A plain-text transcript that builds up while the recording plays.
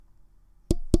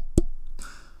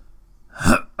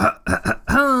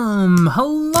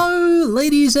Hello,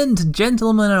 ladies and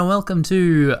gentlemen, and welcome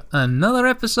to another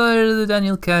episode of the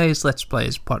Daniel K's Let's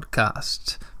Plays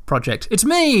podcast project. It's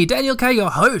me, Daniel K,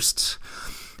 your host.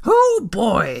 Oh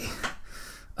boy,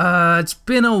 it's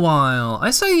been a while. I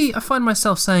find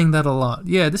myself saying that a lot.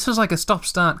 Yeah, this is like a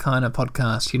stop-start kind of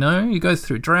podcast, you know? You go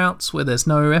through droughts where there's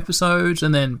no episodes,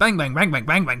 and then bang, bang, bang, bang,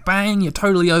 bang, bang, bang, you're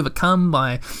totally overcome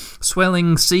by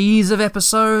swelling seas of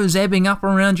episodes ebbing up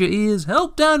around your ears.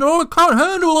 Help, Dan, I can't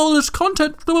handle all this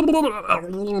content.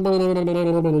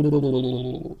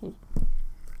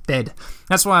 Dead.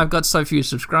 That's why I've got so few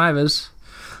subscribers.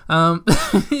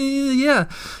 Yeah,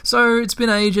 so it's been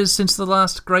ages since the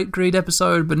last Great Greed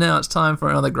episode, but now it's time for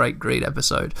another Great Greed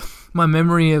episode. My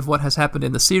memory of what has happened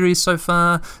in the series so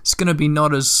far is going to be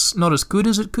not as good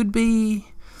as it could be.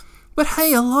 But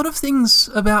hey, a lot of things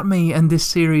about me and this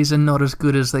series are not as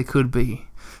good as they could be.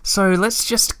 So let's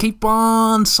just keep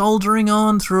on soldiering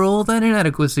on through all that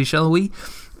inadequacy, shall we?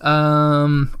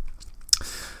 Yeah,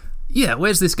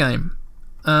 where's this game?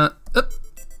 There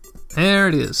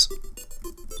it is.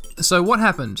 So what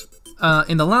happened?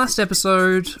 In the last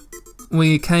episode,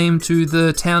 we came to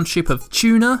the township of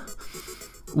Tuna.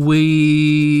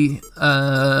 We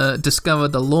discovered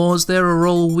the laws there are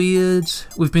all weird.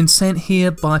 We've been sent here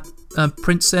by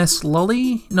Princess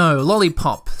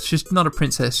Lollipop. She's not a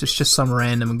princess, she's just some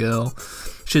random girl.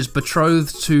 She's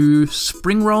betrothed to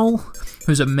Springroll,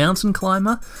 who's a mountain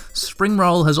climber.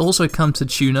 Springroll has also come to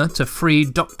Tuna to free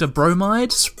Dr.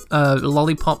 Bromide,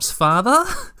 Lollipop's father.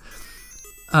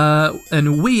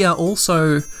 And we are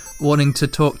also wanting to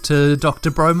talk to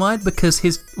Dr. Bromide because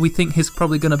we think he's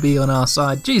probably going to be on our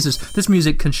side. Jesus, this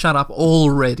music can shut up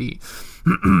already.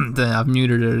 There, I've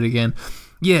muted it again.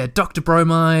 Yeah, Dr.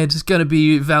 Bromide is going to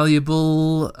be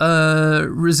valuable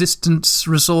resistance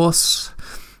resource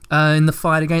in the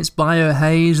fight against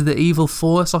Biohaze, the evil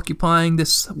force occupying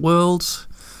this world.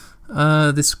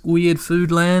 This weird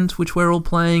food land which we're all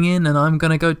playing in, and I'm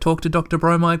going to go talk to Dr.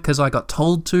 Bromide because I got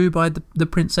told to by the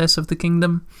princess of the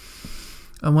kingdom.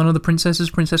 One of the princesses,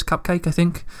 Princess Cupcake, I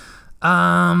think.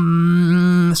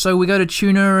 So we go to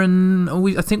Tuna, and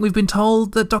I think we've been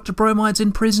told that Dr. Bromide's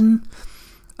in prison.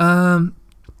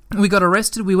 We got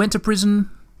arrested, we went to prison,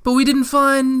 but we didn't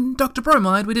find Dr.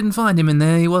 Bromide. We didn't find him in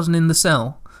there. He wasn't in the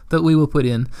cell that we were put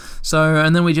in. So,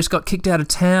 and then we just got kicked out of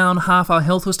town. Half our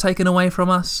health was taken away from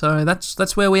us. So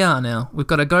that's where we are now. We've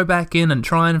got to go back in and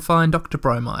try and find Dr.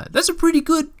 Bromide. That's a pretty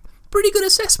good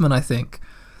assessment, I think.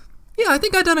 Yeah, I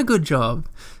think I've done a good job.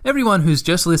 Everyone who's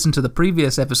just listened to the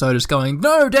previous episode is going,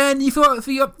 "No, Dan, you forgot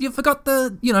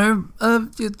the,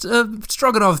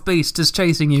 Stroganoff beast is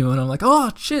chasing you." And I'm like,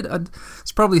 "Oh, shit,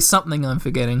 it's probably something I'm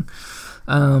forgetting."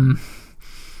 But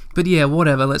yeah,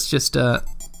 whatever, let's just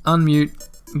unmute,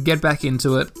 get back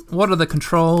into it. What are the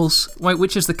controls? Wait,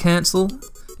 which is the cancel?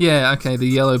 Yeah, okay, the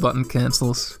yellow button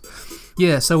cancels.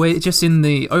 Yeah, so we're just in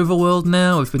the overworld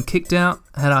now. We've been kicked out,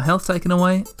 had our health taken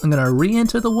away. I'm going to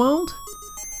re-enter the world.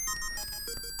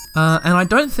 And I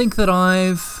don't think that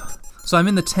So I'm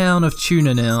in the town of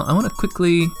Tuna now. I want to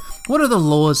quickly... What are the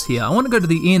laws here? I want to go to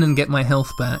the inn and get my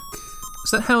health back.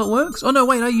 Is that how it works? Oh no,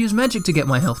 wait, I use magic to get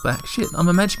my health back. Shit, I'm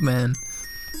a magic man.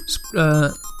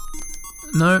 No,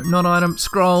 not item.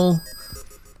 Scroll.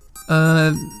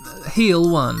 Heal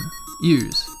 1.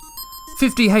 Use.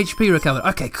 50 HP recovered.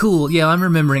 Okay, cool. Yeah, I'm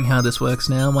remembering how this works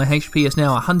now. My HP is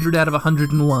now 100 out of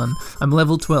 101. I'm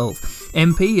level 12.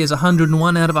 MP is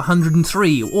 101 out of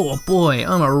 103. Oh boy,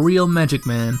 I'm a real magic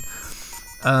man.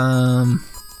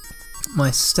 My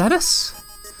status?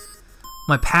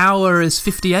 My power is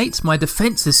 58, my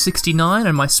defense is 69,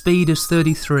 and my speed is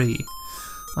 33.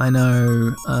 I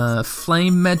know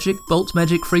flame magic, bolt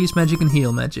magic, freeze magic, and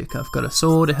heal magic. I've got a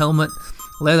sword, a helmet,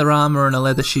 leather armor, and a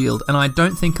leather shield. And I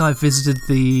don't think I've visited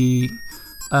the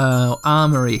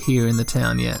armory here in the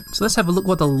town yet. So let's have a look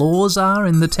what the laws are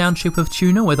in the township of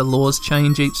Tuna, where the laws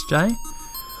change each day.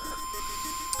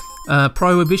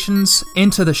 Prohibitions: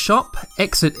 enter the shop,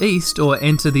 exit east, or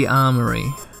enter the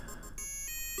armory.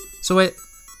 So wait,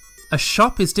 a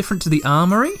shop is different to the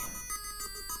armory?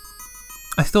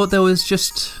 I thought there was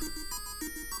just...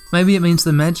 Maybe it means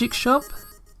the magic shop?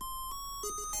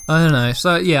 I don't know.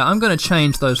 So yeah, I'm going to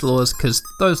change those laws because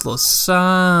those laws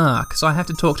suck. So I have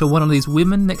to talk to one of these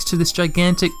women next to this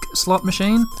gigantic slot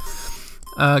machine.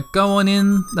 Go on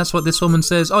in. That's what this woman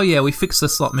says. Oh yeah, we fixed the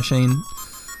slot machine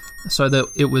so that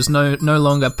it was no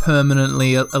longer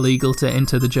permanently illegal to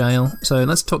enter the jail. So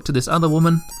let's talk to this other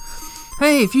woman.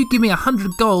 Hey, if you give me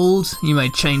 100 gold, you may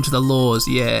change the laws.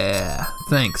 Yeah,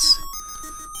 thanks.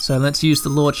 So let's use the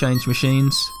law change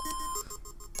machines.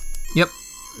 Yep.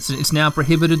 So it's now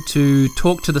prohibited to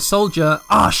talk to the soldier.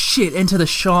 Oh shit, enter the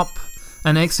shop.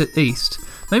 and exit east.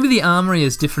 Maybe the armory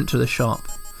is different to the shop.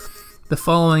 The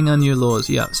following are new laws.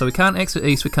 Yeah, so we can't exit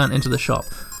east, we can't enter the shop.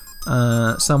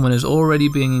 Someone is already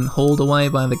being hauled away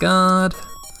by the guard.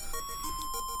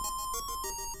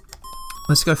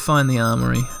 Let's go find the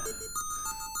armory.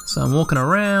 So I'm walking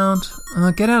around.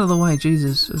 Get out of the way,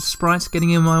 Jesus. The sprite's getting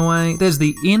in my way. There's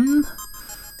the inn.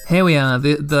 Here we are.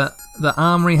 The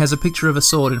armory has a picture of a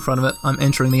sword in front of it. I'm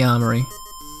entering the armory.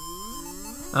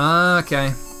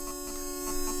 Okay.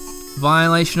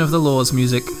 Violation of the laws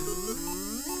music.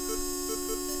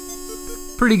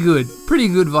 Pretty good. Pretty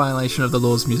good violation of the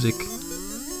laws music.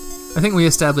 I think we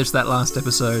established that last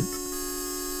episode.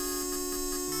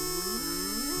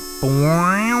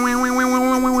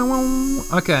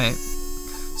 Okay.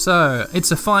 So,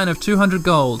 it's a fine of 200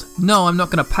 gold. No, I'm not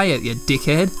going to pay it, you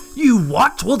dickhead. You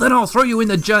what? Well, then I'll throw you in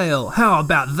the jail. How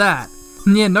about that?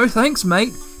 Yeah, no thanks,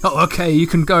 mate. Oh, okay, you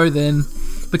can go then.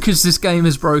 Because this game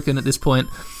is broken at this point.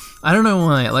 I don't know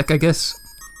why. Like, I guess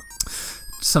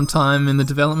sometime in the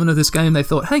development of this game they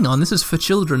thought, hang on, this is for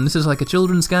children. This is like a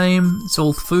children's game. It's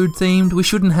all food themed. We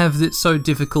shouldn't have it so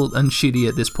difficult and shitty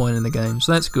at this point in the game.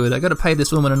 So that's good. I got to pay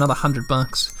this woman another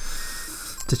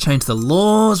 $100 to change the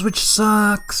laws, which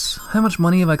sucks. How much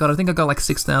money have I got? I think I got like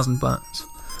 6,000 butts.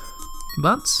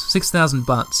 Butts? 6,000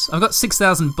 butts. I've got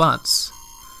 6,000 butts.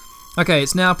 Okay,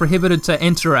 it's now prohibited to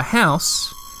enter a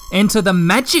house, enter the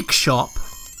magic shop,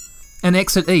 and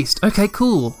exit east. Okay,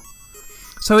 cool.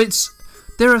 So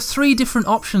there are 3 different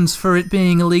options for it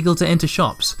being illegal to enter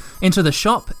shops. Enter the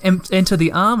shop, enter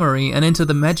the armory, and enter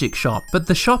the magic shop. But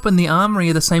the shop and the armory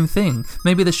are the same thing.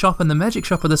 Maybe the shop and the magic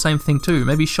shop are the same thing too.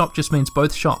 Maybe shop just means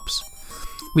both shops,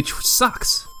 which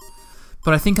sucks.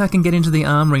 But I think I can get into the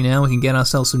armory now. We can get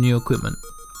ourselves some new equipment.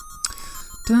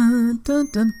 Dun, dun,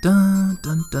 dun, dun,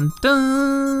 dun, dun,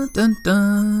 dun, dun,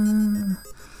 dun.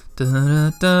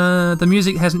 The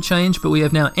music hasn't changed, but we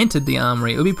have now entered the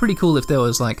armory. It would be pretty cool if there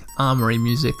was like armory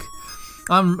music.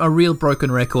 I'm a real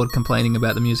broken record complaining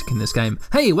about the music in this game.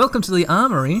 Hey, welcome to the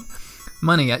armory.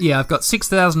 Money, yeah, I've got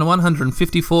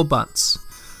 6,154 butts.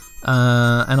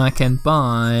 And I can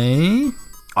buy...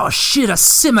 Oh shit, a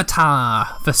scimitar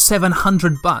for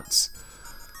 700 butts.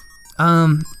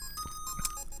 A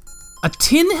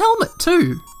tin helmet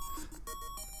too.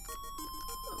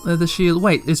 Leather shield.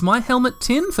 Wait, is my helmet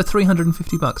tin for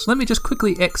 350 bucks? Let me just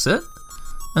quickly exit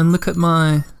and look at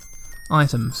my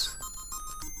items.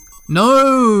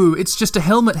 No, it's just a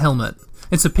helmet.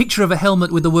 It's a picture of a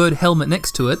helmet with the word helmet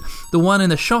next to it. The one in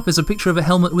the shop is a picture of a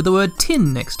helmet with the word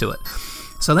tin next to it.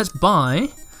 So let's buy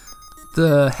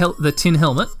the tin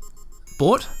helmet.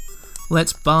 Bought.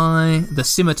 Let's buy the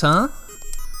scimitar.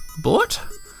 Bought.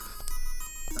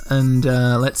 And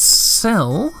let's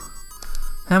sell...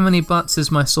 How many butts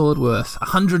is my sword worth?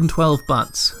 112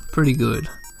 butts. Pretty good.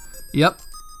 Yep.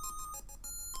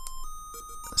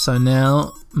 So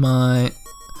now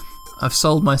I've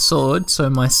sold my sword, so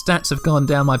my stats have gone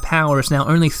down. My power is now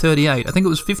only 38. I think it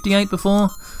was 58 before.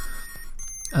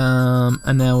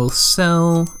 And now we'll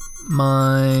sell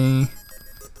my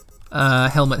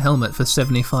helmet for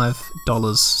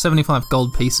 $75. 75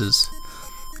 gold pieces.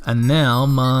 And now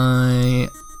my...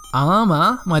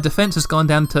 armor, my defense has gone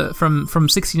down from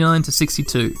 69 to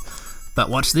 62. But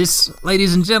watch this,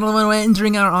 ladies and gentlemen, we're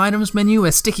entering our items menu,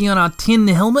 we're sticking on our tin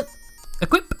helmet,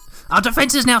 equip, our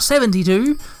defense is now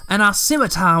 72, and our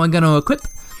scimitar we're going to equip,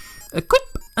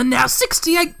 and now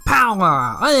 68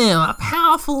 power. I am a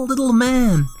powerful little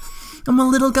man. I'm a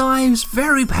little guy who's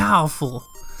very powerful.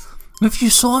 If you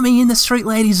saw me in the street,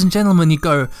 ladies and gentlemen, you'd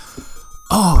go,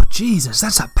 oh Jesus,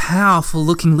 that's a powerful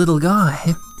looking little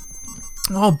guy.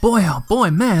 Oh boy,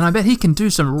 man, I bet he can do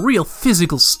some real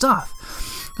physical stuff.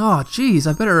 Oh geez,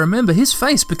 I better remember his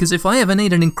face, because if I ever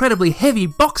need an incredibly heavy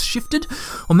box shifted,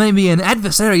 or maybe an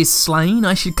adversary slain,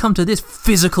 I should come to this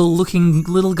physical looking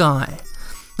little guy.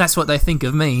 That's what they think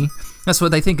of me. That's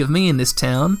what they think of me in this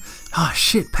town. Oh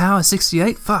shit, power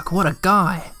 68? Fuck, what a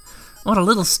guy. What a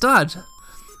little stud.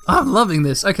 I'm loving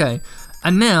this. Okay,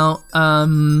 and now,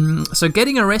 so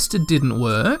getting arrested didn't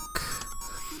work.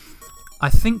 I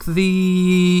think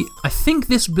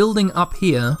this building up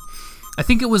here, I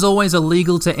think it was always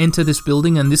illegal to enter this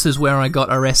building, and this is where I got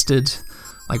arrested,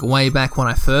 like way back when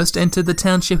I first entered the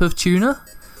township of Tuna,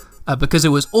 because it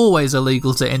was always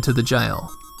illegal to enter the jail,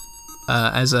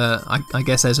 I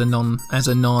guess as a non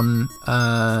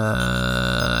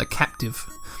captive.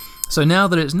 So now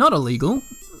that it's not illegal,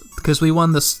 because we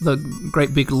won the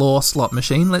great big law slot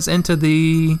machine, let's enter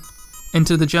the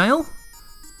jail.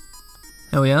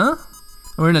 Here we are.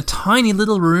 We're in a tiny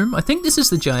little room. I think this is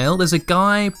the jail. There's a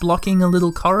guy blocking a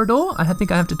little corridor. I think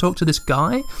I have to talk to this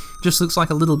guy. Just looks like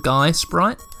a little guy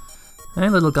sprite. Hey,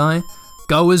 little guy.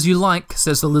 Go as you like,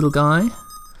 says the little guy.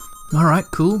 Alright,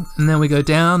 cool. And then we go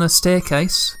down a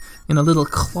staircase in a little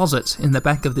closet in the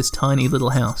back of this tiny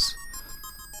little house.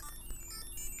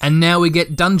 And now we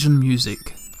get dungeon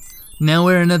music. Now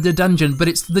we're in the dungeon, but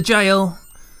it's the jail.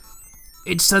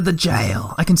 It's the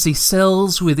jail. I can see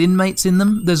cells with inmates in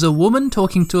them. There's a woman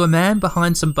talking to a man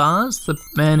behind some bars. The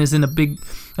man is in a big...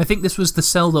 I think this was the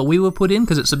cell that we were put in,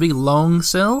 because it's a big long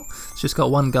cell. It's just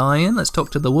got one guy in. Let's talk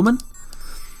to the woman.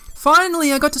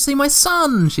 Finally, I got to see my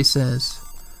son, she says.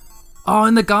 Oh,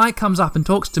 and the guy comes up and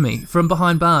talks to me from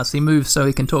behind bars. He moves so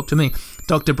he can talk to me.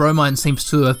 Dr. Bromine seems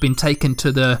to have been taken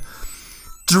to the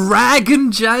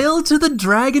Dragon Jail? To the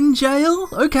Dragon Jail?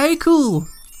 Okay, cool.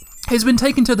 He's been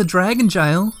taken to the Dragon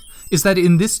Jail. Is that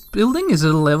in this building? Is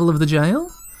it a level of the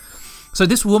jail? So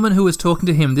this woman who was talking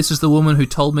to him, this is the woman who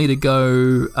told me to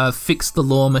go fix the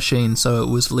law machine so it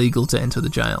was legal to enter the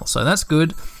jail. So that's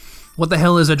good. What the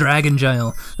hell is a Dragon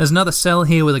Jail? There's another cell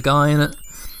here with a guy in it.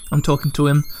 I'm talking to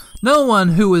him. No one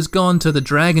who has gone to the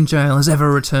Dragon Jail has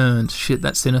ever returned. Shit,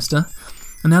 that's sinister.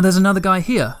 And now there's another guy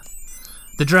here.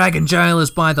 The Dragon Jail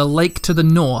is by the lake to the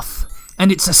north,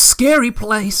 and it's a scary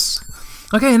place.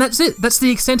 Okay, and that's it. That's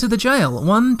the extent of the jail.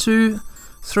 1, 2,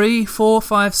 3, 4,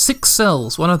 5, 6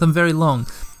 cells. One of them very long.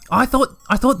 I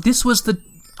thought this was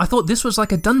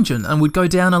like a dungeon, and we'd go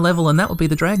down a level, and that would be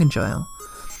the Dragon Jail.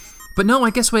 But no, I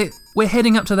guess we're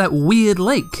heading up to that weird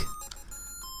lake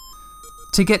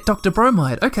to get Dr.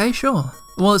 Bromide. Okay, sure.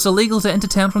 Well, it's illegal to enter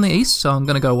town from the east, so I'm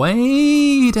going to go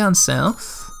way down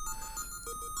south.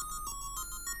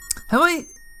 Have I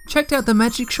checked out the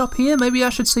magic shop here? Maybe I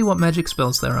should see what magic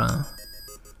spells there are.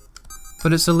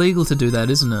 But it's illegal to do that,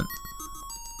 isn't it?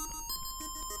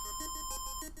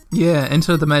 Yeah,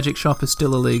 enter the magic shop is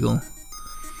still illegal.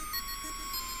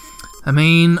 I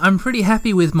mean, I'm pretty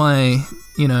happy with my,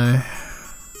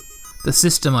 the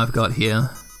system I've got here.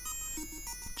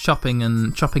 Chopping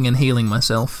and healing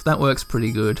myself. That works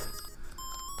pretty good.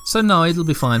 So no, it'll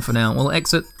be fine for now. We'll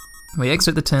exit. We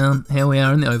exit the town. Here we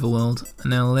are in the overworld. And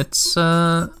now let's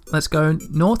go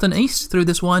north and east through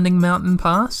this winding mountain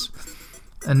pass.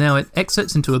 And now it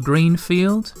exits into a green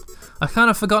field. I've kind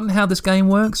of forgotten how this game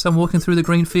works. I'm walking through the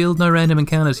green field, no random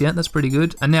encounters yet. That's pretty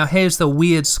good. And now here's the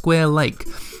weird square lake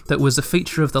that was a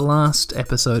feature of the last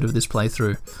episode of this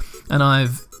playthrough. And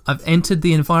I've entered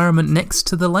the environment next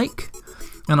to the lake.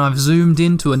 And I've zoomed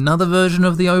into another version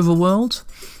of the overworld,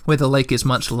 where the lake is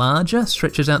much larger,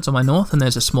 stretches out to my north, and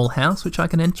there's a small house which I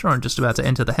can enter. I'm just about to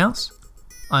enter the house.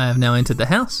 I have now entered the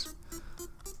house.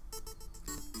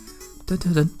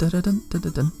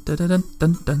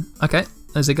 Okay,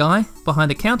 there's a guy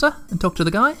behind a counter, and talk to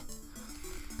the guy.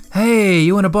 Hey,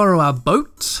 you want to borrow our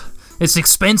boat? It's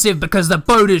expensive because the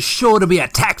boat is sure to be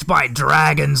attacked by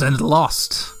dragons and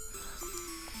lost.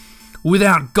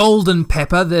 Without golden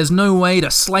pepper, there's no way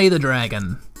to slay the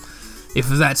dragon. If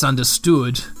that's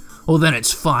understood, well then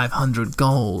it's 500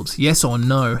 gold. Yes or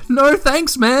no? No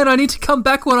thanks, man. I need to come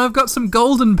back when I've got some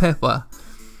golden pepper.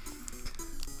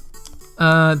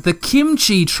 The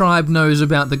Kimchi tribe knows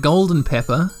about the golden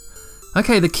pepper.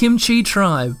 Okay, the Kimchi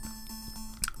tribe.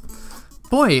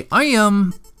 Boy, maybe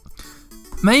I'm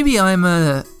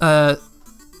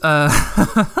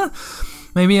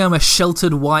maybe I'm a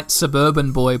sheltered white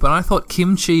suburban boy, but I thought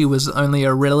kimchi was only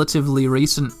a relatively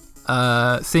recent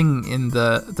thing in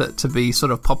to be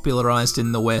sort of popularized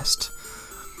in the West.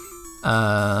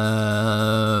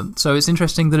 So it's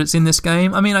interesting that it's in this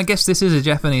game. I mean, I guess this is a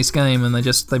Japanese game, and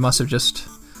they must have just.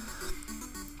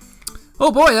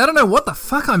 Oh boy, I don't know what the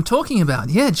fuck I'm talking about.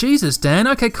 Yeah, Jesus, Dan.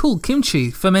 Okay, cool. Kimchi,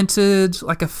 fermented,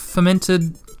 like a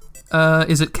fermented.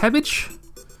 Is it cabbage?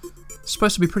 It's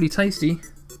supposed to be pretty tasty.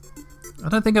 I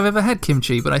don't think I've ever had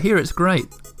kimchi, but I hear it's great.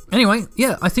 Anyway,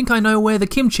 yeah, I think I know where the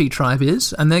Kimchi tribe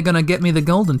is, and they're gonna get me the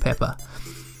golden pepper.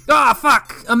 Ah,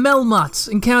 fuck! A Melmut!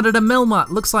 Encountered a Melmut.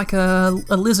 Looks like a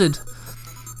lizard.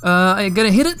 Are you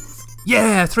gonna hit it?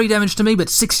 Yeah, 3 damage to me, but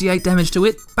 68 damage to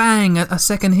it. Bang! A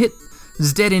second hit.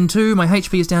 It's dead in 2. My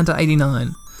HP is down to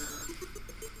 89.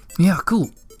 Yeah, cool.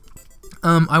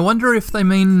 I wonder if they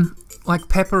mean like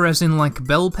pepper as in like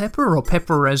bell pepper, or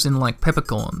pepper as in like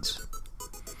peppercorns.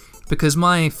 Because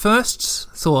my first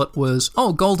thought was,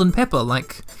 oh, golden pepper,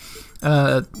 like,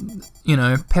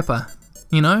 pepper.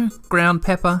 Ground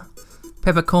pepper,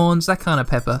 peppercorns, that kind of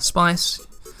pepper. Spice.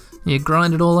 You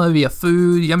grind it all over your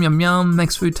food. Yum, yum, yum.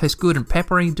 Makes food taste good and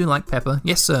peppery. Do like pepper.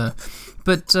 Yes, sir.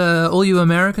 But all you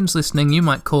Americans listening, you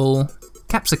might call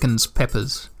capsicums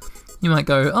peppers. You might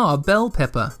go, oh, a bell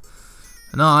pepper.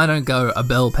 No, I don't go a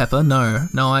bell pepper. No,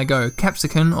 I go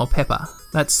capsicum or pepper.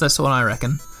 That's what I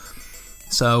reckon.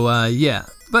 So, yeah.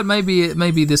 But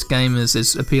maybe this game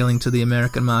is appealing to the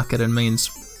American market and means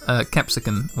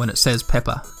capsicum when it says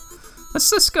pepper.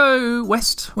 Let's go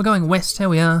west. We're going west. Here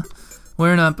we are.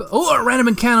 We're in a random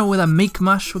encounter with a meek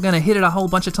mush. We're going to hit it a whole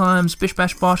bunch of times. Bish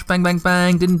bash bosh, bang bang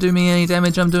bang. Didn't do me any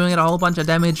damage. I'm doing it a whole bunch of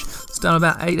damage. It's done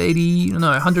about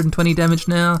 120 damage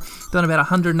now. Done about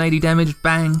 180 damage.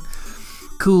 Bang.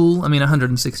 Cool.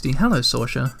 160. Hello,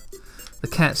 Sorsha. The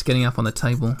cat's getting up on the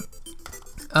table.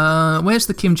 Where's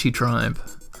the Kimchi tribe?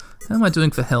 How am I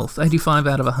doing for health? 85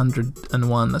 out of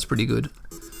 101. That's pretty good.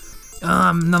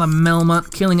 Another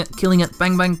Melmot. Killing it.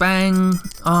 Bang, bang, bang.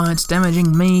 Oh, it's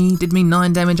damaging me. Did me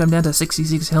 9 damage. I'm down to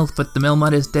 66 health, but the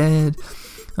Melmot is dead.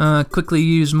 Quickly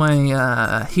use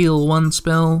my heal 1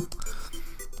 spell.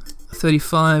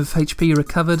 35 HP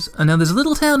recovered. And now there's a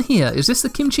little town here. Is this the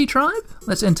Kimchi tribe?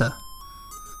 Let's enter.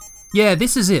 Yeah,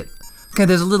 this is it. Okay,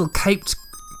 there's a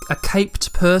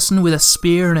caped person with a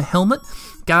spear and a helmet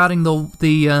guarding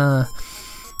the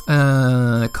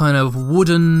kind of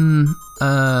wooden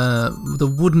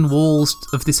walls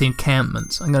of this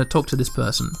encampment. I'm going to talk to this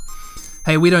person.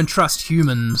 Hey, we don't trust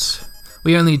humans.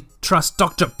 We only trust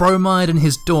Dr. Bromide and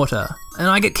his daughter. And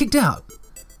I get kicked out.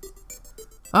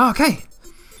 Oh, okay.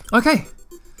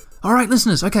 All right,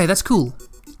 listeners. Okay, that's cool.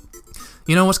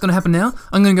 You know what's going to happen now?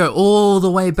 I'm going to go all the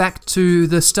way back to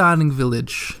the starting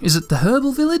village. Is it the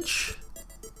Herbal Village?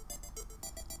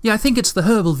 Yeah, I think it's the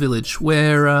Herbal Village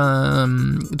where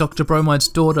Dr. Bromide's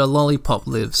daughter Lollipop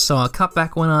lives. So I'll cut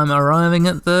back when I'm arriving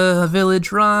at the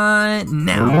village right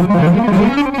now.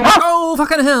 Oh,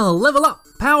 fucking hell! Level up!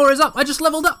 Power is up! I just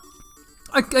leveled up!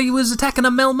 I was attacking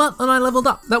a Melmot and I leveled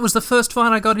up. That was the first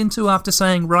fight I got into after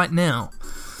saying right now.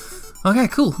 Okay,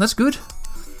 cool. That's good.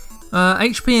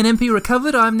 HP and MP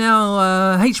recovered. I'm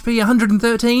now HP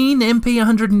 113, MP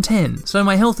 110. So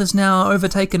my health has now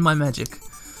overtaken my magic.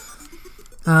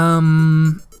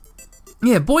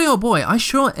 Yeah, boy oh boy, I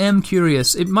sure am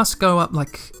curious. It must go up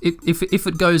like if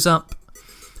it goes up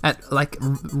at like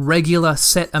regular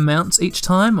set amounts each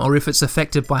time, or if it's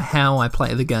affected by how I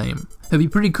play the game. It'd be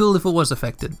pretty cool if it was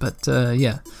affected, but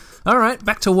yeah. Alright,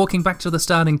 back to walking back to the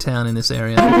starting town in this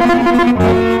area.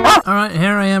 Alright,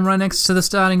 here I am right next to the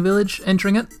starting village,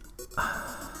 entering it.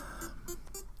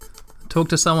 Talk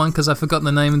to someone because I've forgotten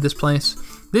the name of this place.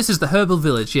 This is the Herbal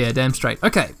Village, yeah, damn straight.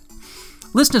 Okay.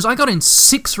 Listeners, I got in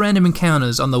 6 random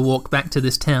encounters on the walk back to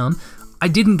this town. I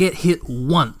didn't get hit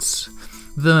once.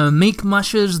 The meek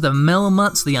mushes, the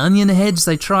melmuts, the onion heads,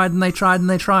 they tried and they tried and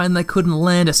they tried and they couldn't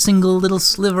land a single little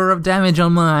sliver of damage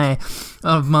on my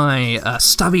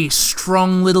stubby,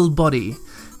 strong little body.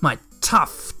 My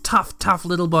tough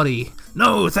little body.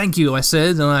 No, thank you, I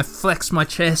said, and I flexed my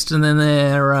chest, and then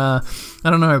their,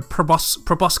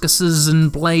 proboscises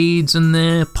and blades and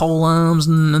their pole arms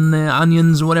and their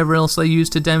onions and whatever else they use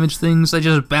to damage things, they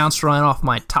just bounced right off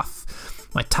my tough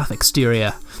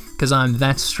exterior, because I'm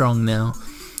that strong now.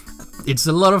 It's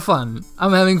a lot of fun.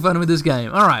 I'm having fun with this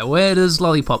game. Alright, where does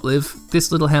Lollipop live?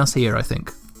 This little house here, I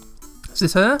think. Is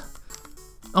this her?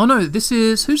 Oh no,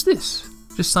 who's this?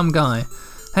 Just some guy.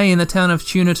 Hey, in the town of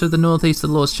Tuna to the northeast, the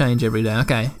laws change every day.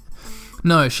 Okay.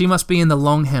 No, she must be in the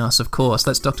longhouse, of course.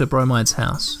 That's Dr. Bromide's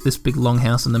house. This big long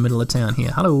house in the middle of town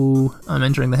here. Hello. I'm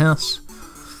entering the house.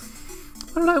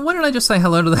 Why did I just say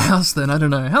hello to the house then? I don't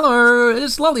know. Hello,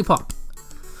 it's Lollipop.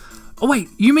 Oh wait,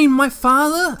 you mean my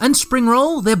father and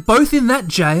Springroll? They're both in that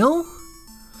jail?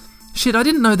 Shit, I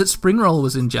didn't know that Springroll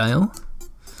was in jail.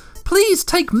 Please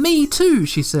take me too,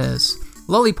 she says.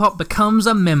 Lollipop becomes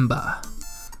a member.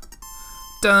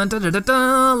 Dun, dun, dun, dun,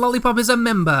 dun. Lollipop is a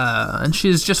member, and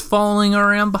she's just following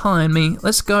around behind me.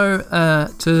 Let's go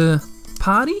to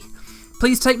party.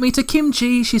 Please take me to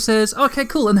Kimchi, she says. Okay,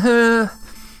 cool, and her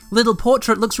little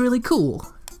portrait looks really cool.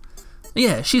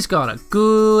 Yeah, she's got a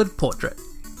good portrait.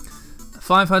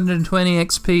 520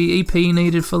 XP EP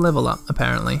needed for level up,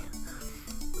 apparently.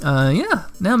 Yeah,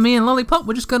 now me and Lollipop,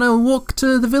 we're just gonna walk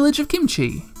to the village of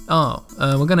Kimchi. Oh,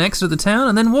 we're going to exit the town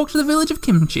and then walk to the village of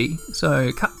Kimchi.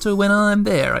 So, cut to when I'm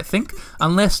there, I think.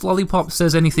 Unless Lollipop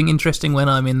says anything interesting when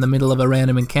I'm in the middle of a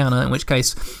random encounter, in which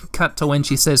case, cut to when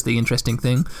she says the interesting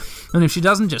thing. And if she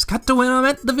doesn't, just cut to when I'm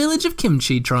at the village of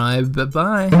Kimchi tribe.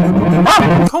 Bye-bye.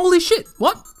 Holy shit,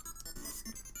 what?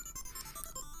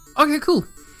 Okay, cool.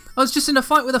 I was just in a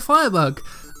fight with a firebug.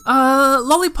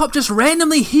 Lollipop just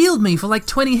randomly healed me for like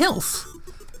 20 health.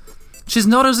 She's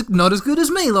not as good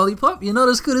as me, Lollipop. You're not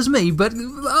as good as me, but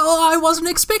I wasn't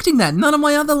expecting that. None of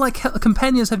my other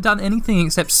companions have done anything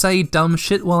except say dumb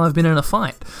shit while I've been in a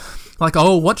fight. Like,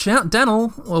 oh, watch out,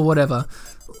 Daniel, or whatever.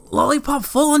 Lollipop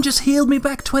full on just healed me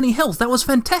back 20 health. That was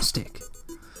fantastic.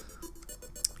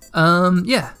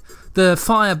 Yeah, the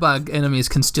firebug enemies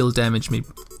can still damage me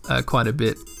quite a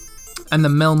bit. And the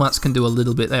Melmuts can do a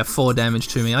little bit. They have 4 damage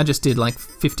to me. I just did like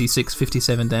 56,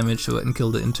 57 damage to it and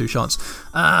killed it in 2 shots.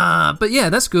 But yeah,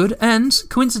 that's good. And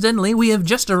coincidentally, we have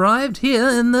just arrived here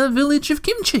in the village of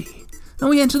Kimchi. And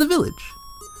we enter the village.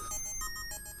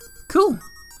 Cool.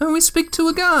 And we speak to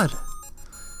a guard.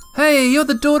 Hey, you're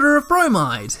the daughter of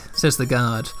Bromide, says the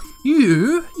guard.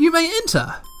 You may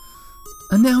enter.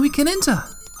 And now we can enter.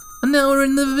 And now we're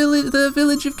in the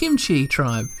village of Kimchi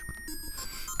tribe.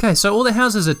 Okay, so all the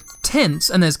houses are tents,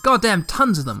 and there's goddamn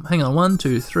tons of them. Hang on, 1,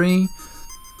 2, 3,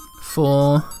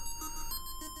 4,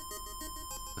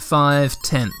 5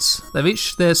 tents.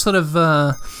 They're sort of,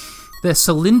 they're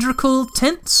cylindrical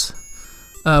tents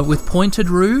with pointed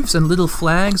roofs and little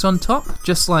flags on top,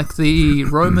 just like the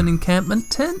Roman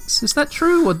encampment tents. Is that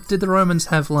true, or did the Romans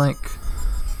have in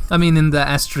the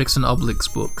Asterix and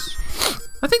Obelix books?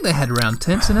 I think they had round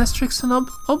tents in Asterix and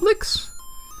Obelix.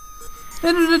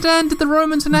 Dan, did the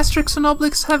Romans and Asterix and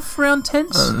Obelix have round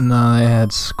tents? No, they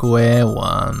had square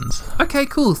ones. Okay,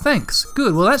 cool, thanks.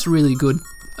 Good, well that's really good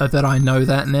that I know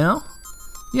that now.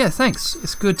 Yeah, thanks.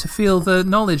 It's good to feel the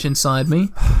knowledge inside me.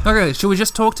 Okay, shall we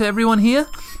just talk to everyone here?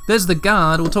 There's the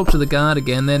guard. We'll talk to the guard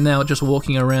again. They're now just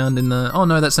walking around in the... Oh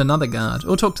no, that's another guard.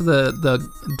 We'll talk to the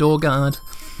door guard.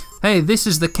 Hey, this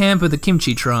is the camp of the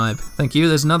Kimchi tribe. Thank you.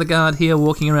 There's another guard here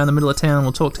walking around the middle of town.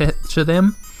 We'll talk to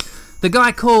them. The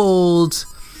guy called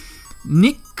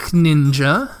Nick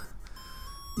Ninja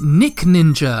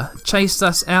chased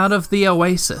us out of the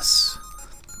oasis.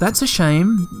 That's a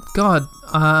shame. God,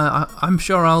 I'm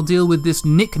sure I'll deal with this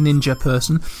Nick Ninja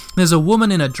person. There's a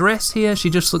woman in a dress here. She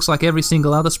just looks like every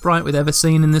single other sprite we've ever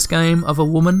seen in this game of a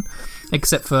woman,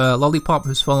 except for Lollipop,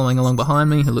 who's following along behind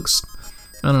me, who looks,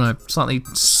 I don't know, slightly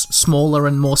smaller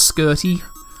and more skirty,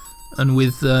 and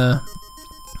with, I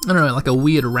don't know, like a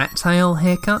weird rat tail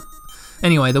haircut.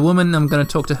 Anyway, the woman, I'm going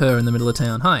to talk to her in the middle of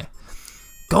town. Hi.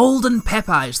 Golden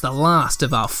pepper is the last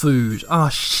of our food. Oh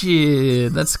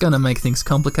shit, that's going to make things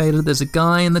complicated. There's a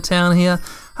guy in the town here.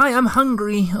 Hi, I'm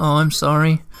hungry. Oh, I'm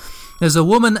sorry. There's a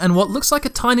woman and what looks like a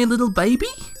tiny little baby?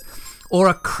 Or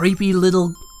a creepy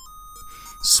little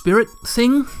spirit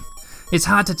thing? It's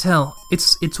hard to tell.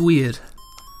 It's weird.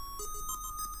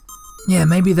 Yeah,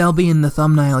 maybe they'll be in the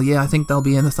thumbnail. Yeah, I think they'll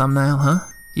be in the thumbnail, huh?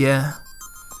 Yeah.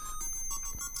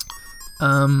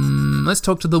 Let's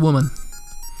talk to the woman.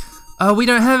 We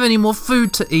don't have any more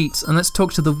food to eat, and let's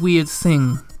talk to the weird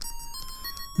thing.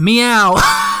 Meow!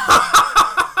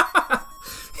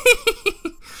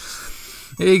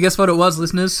 Hey, guess what it was,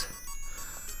 listeners?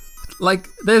 Like,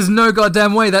 there's no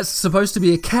goddamn way that's supposed to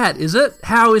be a cat, is it?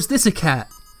 How is this a cat?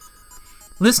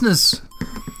 Listeners,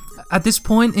 at this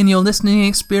point in your listening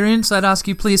experience, I'd ask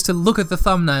you please to look at the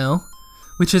thumbnail,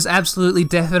 which is absolutely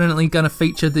definitely going to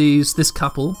feature this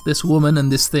couple, this woman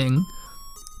and this thing.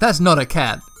 That's not a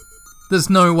cat. There's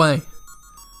no way.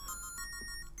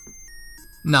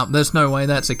 No, there's no way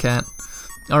that's a cat.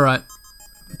 Alright.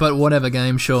 But whatever,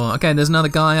 game, sure. Okay, there's another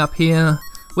guy up here.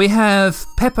 We have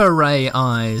Pepper Ray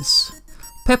Eyes.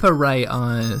 Pepper Ray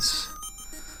Eyes.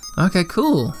 Okay,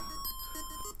 cool.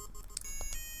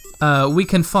 We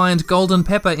can find golden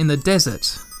pepper in the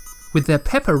desert with their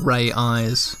Pepper Ray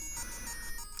Eyes.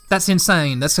 That's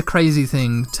insane. That's a crazy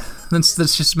thing.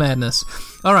 That's just madness.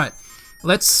 Alright,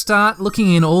 let's start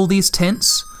looking in all these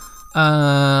tents.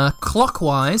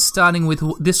 Clockwise, starting with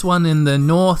this one in the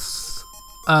north,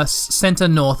 center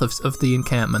north of the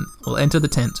encampment. We'll enter the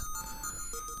tent.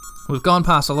 We've gone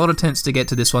past a lot of tents to get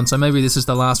to this one, so maybe this is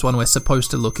the last one we're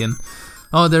supposed to look in.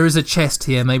 Oh, there is a chest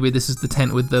here. Maybe this is the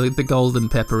tent with the golden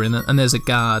pepper in it. And there's a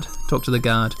guard. Talk to the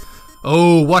guard.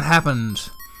 Oh, what happened?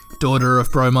 Daughter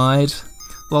of Bromide.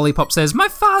 Lollipop says, my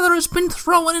father has been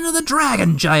thrown into the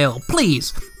dragon jail.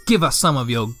 Please, give us some of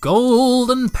your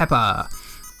golden pepper.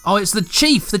 Oh, it's the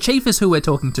chief. The chief is who we're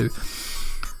talking to.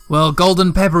 Well,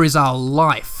 golden pepper is our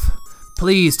life.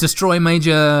 Please destroy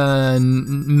Major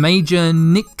Nick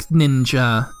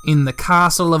Ninja in the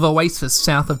castle of Oasis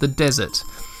south of the desert.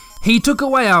 He took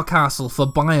away our castle for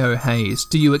biohaze.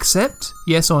 Do you accept?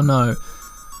 Yes or no?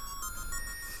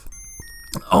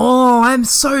 Oh, I'm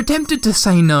so tempted to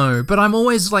say no, but I'm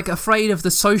always afraid of the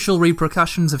social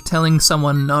repercussions of telling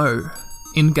someone no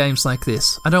in games like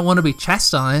this. I don't want to be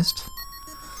chastised.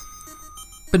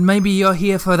 But maybe you're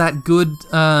here for that good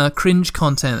cringe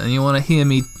content and you want to hear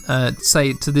me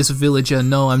say to this villager,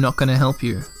 no, I'm not going to help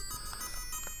you.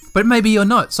 But maybe you're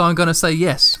not, so I'm going to say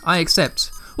yes, I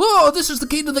accept. Whoa, this is the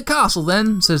key to the castle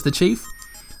then, says the chief.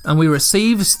 And we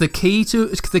receives the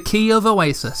key of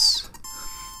Oasis.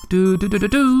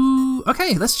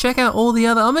 Okay, let's check out all the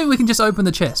other... Oh, maybe we can just open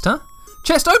the chest, huh?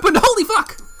 Chest opened, holy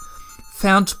fuck!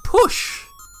 Found push.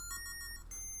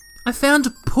 I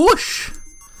found push.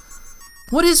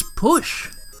 What is push?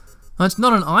 Oh, it's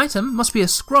not an item. Must be a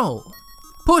scroll.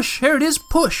 Push. Here it is.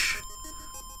 Push.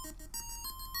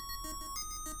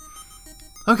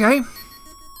 Okay.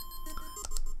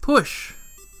 Push.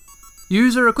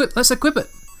 Use or equip. Let's equip it.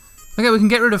 Okay, we can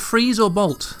get rid of freeze or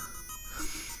bolt.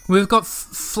 We've got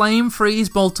flame, freeze,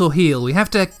 bolt or heal. We have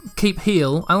to keep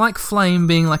heal. I like flame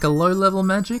being like a low-level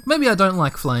magic. Maybe I don't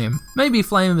like flame. Maybe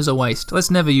flame is a waste.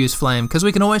 Let's never use flame, because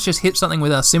we can always just hit something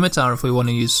with our scimitar if we want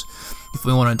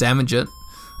to damage it.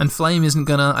 And flame isn't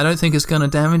gonna, I don't think it's gonna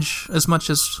damage as much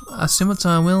as a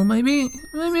scimitar will, maybe?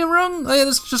 Maybe I'm wrong? Oh yeah,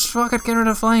 let's just fucking get rid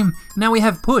of flame. Now we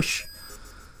have push.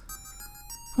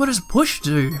 What does push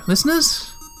do,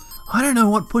 listeners? I don't know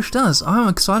what push does. I'm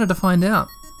excited to find out.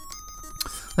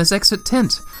 Let's exit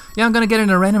tent. Yeah, I'm gonna get in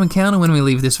a random encounter when we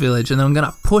leave this village, and then I'm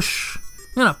gonna push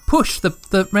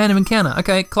the random encounter.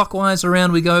 Okay, clockwise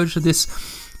around we go to this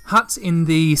hut in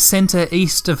the center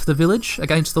east of the village,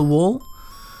 against the wall.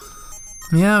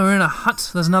 Yeah, we're in a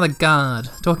hut. There's another guard.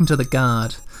 Talking to the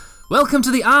guard. Welcome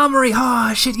to the armory.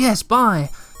 Oh, shit, yes, bye.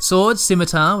 Sword,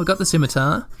 scimitar. We've got the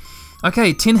scimitar.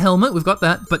 Okay, tin helmet. We've got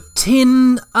that. But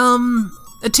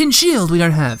a tin shield we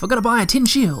don't have. I've got to buy a tin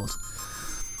shield.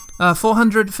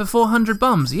 400 for 400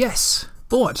 bums. Yes,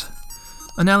 bought.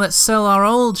 And now let's sell our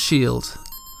old shield.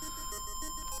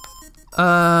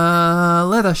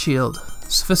 Leather shield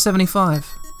for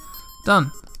 75.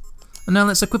 Done. And now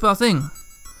let's equip our thing.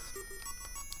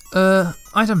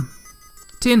 Item.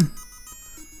 Tin.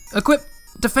 Equip.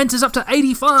 Defense is up to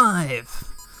 85.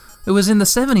 It was in the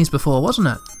 70s before, wasn't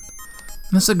it?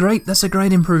 That's a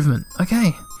great improvement.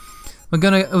 Okay.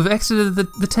 We've exited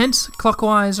the tent.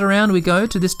 Clockwise around we go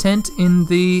to this tent in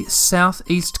the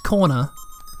southeast corner.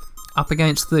 Up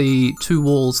against the two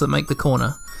walls that make the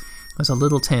corner. There's a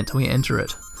little tent. We enter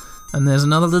it. And there's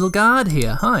another little guard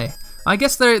here. Hi. I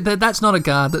guess that's not a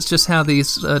guard. That's just how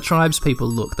these tribes people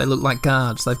look. They look like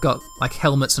guards. They've got like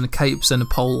helmets and capes and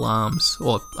pole arms.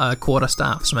 Or quarter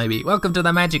staffs maybe. Welcome to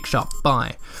the magic shop.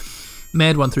 Bye.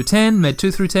 Med 1 through 10. Med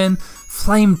 2 through 10.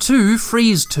 Flame 2.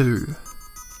 Freeze 2.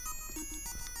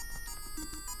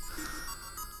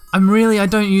 I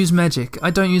don't use magic.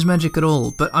 I don't use magic at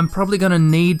all, but I'm probably going to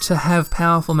need to have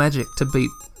powerful magic to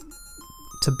beat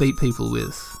people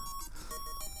with.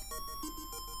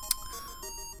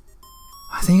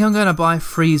 I think I'm going to buy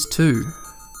Freeze 2.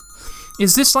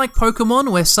 Is this like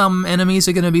Pokemon, where some enemies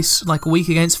are going to be like weak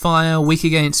against fire, weak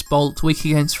against bolt, weak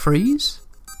against freeze?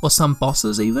 Or some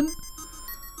bosses even?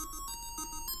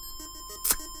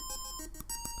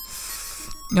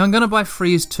 Yeah, I'm going to buy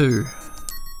Freeze 2.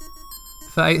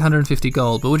 For 850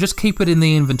 gold, but we'll just keep it in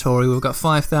the inventory. We've got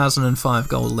 5,005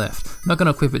 gold left. Not going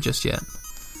to equip it just yet.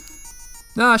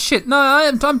 Ah, shit. No,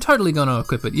 I'm totally going to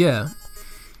equip it, yeah.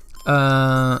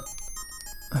 I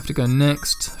have to go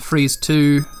next. Freeze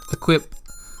 2, equip.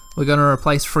 We're going to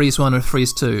replace Freeze 1 with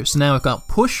Freeze 2. So now we've got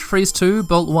Push, Freeze 2,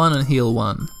 Bolt 1, and Heal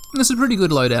 1. This is a pretty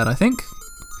good loadout, I think.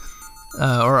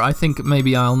 Or I think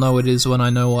maybe I'll know it is when I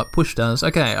know what Push does.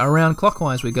 Okay, around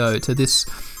clockwise we go to this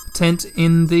tent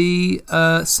in the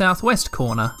southwest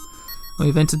corner.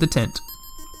 We've entered the tent.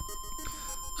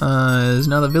 There's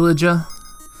another villager.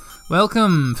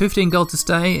 Welcome, 15 gold to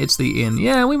stay. It's the inn.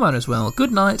 Yeah, we might as well.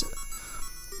 Good night.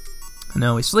 And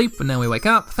now we sleep, and now we wake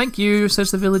up. Thank you,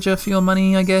 says the villager, for your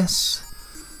money, I guess.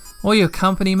 Or your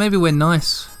company. Maybe we're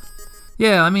nice.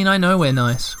 Yeah, I mean, I know we're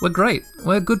nice. We're great.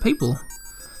 We're good people.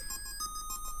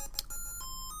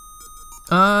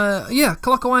 Yeah,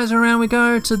 clockwise around we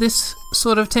go to this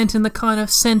sort of tent in the kind of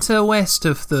centre west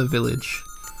of the village.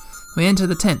 We enter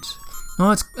the tent.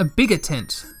 Oh, it's a bigger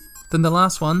tent than the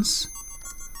last ones.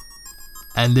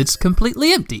 And it's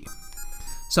completely empty.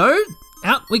 So,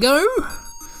 out we go.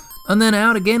 And then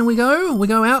out again we go. We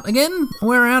go out again.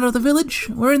 We're out of the village.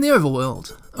 We're in the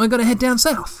overworld. We're going to head down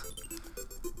south.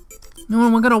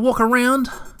 And we're going to walk around,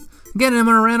 get him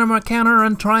around our counter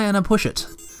and try and push it.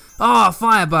 Oh,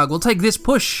 Firebug, we'll take this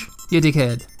push, you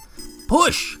dickhead.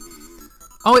 Push!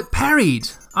 Oh, it parried.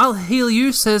 I'll heal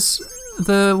you, says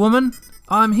the woman.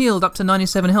 I'm healed up to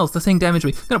 97 health. The thing damaged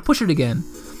me. I'm going to push it again.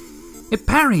 It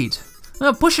parried. I'm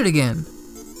going to push it again.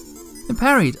 It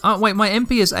parried. Oh, wait, my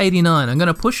MP is 89. I'm going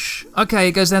to push. Okay,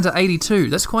 it goes down to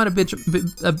 82. That's quite a bit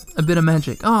of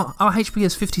magic. Oh, our HP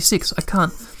is 56. I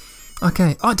can't.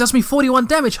 Okay. Oh, it does me 41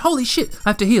 damage. Holy shit. I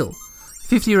have to heal.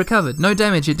 50 recovered. No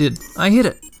damage it did. I hit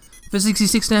it. For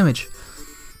 66 damage.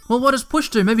 Well, what does push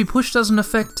do? Maybe push doesn't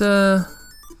affect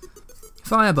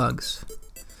firebugs.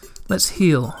 Let's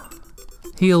heal.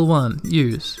 Heal 1.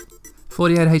 Use.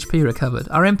 48 HP recovered.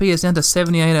 Our MP is down to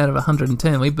 78 out of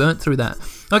 110. We burnt through that.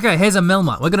 Okay, here's a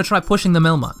Melmot. We're going to try pushing the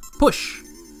Melmot. Push.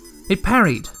 It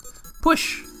parried.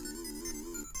 Push.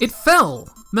 It fell!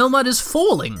 Melmud is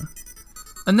falling!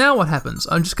 And now what happens?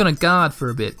 I'm just going to guard for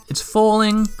a bit. It's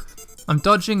falling. I'm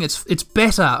dodging. It's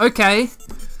better. Okay.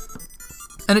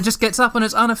 And it just gets up and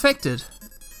it's unaffected.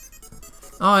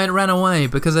 Oh, it ran away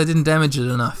because I didn't damage it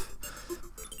enough.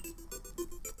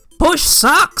 Push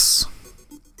sucks!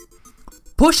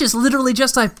 Push is literally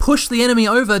just I push the enemy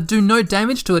over, do no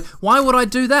damage to it. Why would I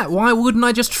do that? Why wouldn't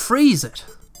I just freeze it?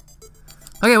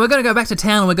 Okay, we're going to go back to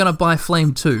town and we're going to buy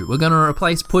Flame 2. We're going to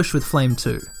replace Push with Flame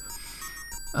 2.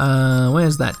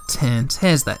 Where's that tent?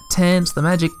 Here's that tent, the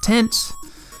magic tent.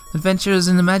 Adventurers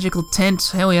in the magical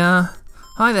tent. Here we are.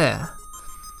 Hi there.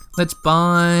 Let's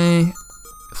buy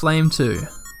Flame 2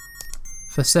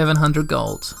 for 700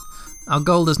 gold. Our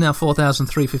gold is now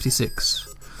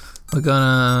 4,356. We're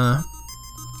gonna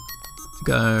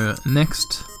go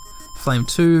next. Flame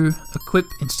 2, equip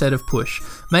instead of Push.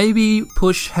 Maybe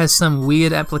Push has some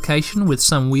weird application with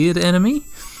some weird enemy.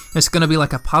 It's going to be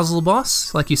like a puzzle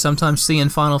boss, like you sometimes see in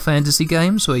Final Fantasy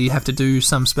games, where you have to do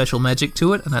some special magic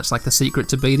to it, and that's like the secret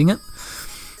to beating it.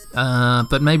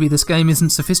 But maybe this game isn't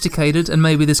sophisticated, and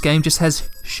maybe this game just has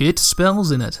shit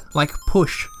spells in it, like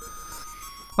Push.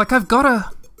 Like I've got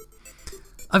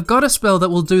a spell that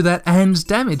will do that and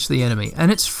damage the enemy,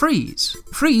 and it's Freeze.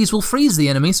 Freeze will freeze the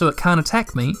enemy so it can't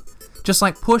attack me, just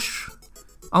like Push.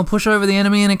 I'll push over the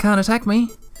enemy and it can't attack me.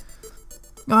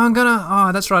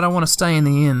 Oh, that's right, I want to stay in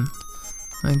the inn.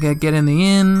 Okay, get in the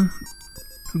inn,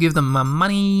 give them my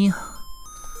money.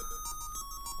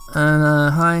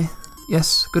 And, hi.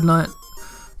 Yes, good night.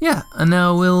 Yeah, and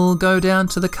now we'll go down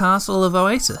to the Castle of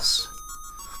Oasis.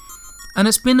 And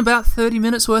it's been about 30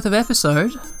 minutes worth of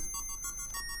episode.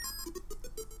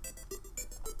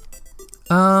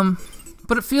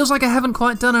 But it feels like I haven't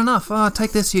quite done enough. Oh,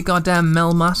 take this, you goddamn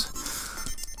Melmut.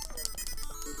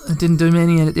 It didn't do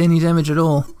me any damage at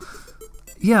all.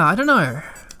 Yeah, I don't know.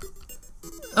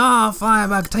 Oh,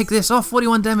 Firebug, take this. Oh,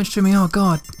 41 damage to me. Oh,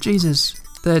 God. Jesus.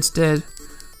 It's dead.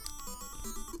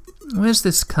 Where's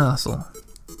this castle?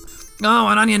 Oh,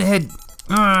 an onion head.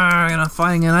 Oh, I'm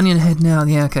fighting an onion head now.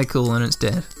 Yeah, okay, cool, and it's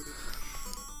dead.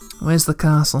 Where's the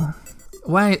castle?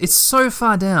 Wait, it's so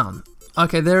far down.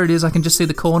 Okay, there it is. I can just see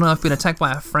the corner. I've been attacked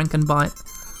by a Frankenbite.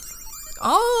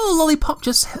 Oh, Lollipop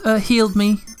just healed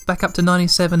me. Back up to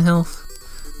 97 health.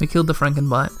 We killed the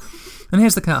Frankenbite. And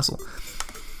here's the castle.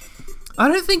 I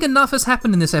don't think enough has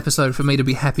happened in this episode for me to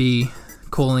be happy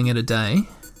calling it a day.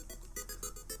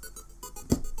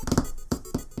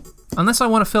 Unless I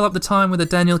want to fill up the time with a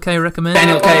Daniel K recommend.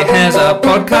 Daniel K has a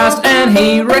podcast and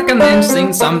he recommends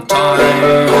things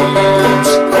sometimes.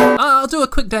 I'll do a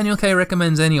quick Daniel K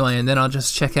recommends anyway, and then I'll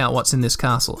just check out what's in this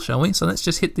castle, shall we? So let's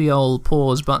just hit the old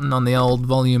pause button on the old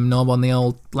volume knob on the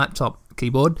old laptop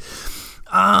keyboard.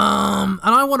 And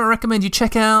I want to recommend you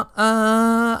check out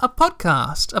a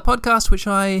podcast which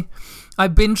I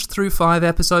binged through 5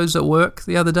 episodes at work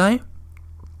the other day.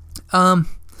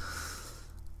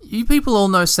 You people all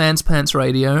know Sans Pants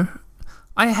Radio.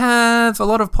 I have a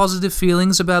lot of positive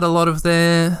feelings about a lot of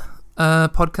their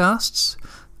podcasts.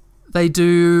 They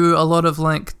do a lot of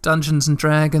like Dungeons and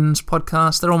Dragons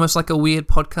podcasts. They're almost like a weird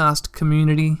podcast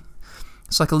community.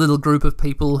 It's like a little group of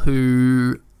people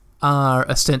who are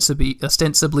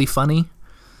ostensibly funny.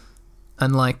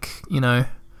 And like, you know,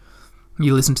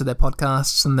 you listen to their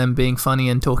podcasts and them being funny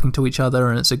and talking to each other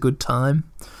and it's a good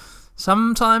time.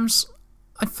 Sometimes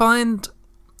I find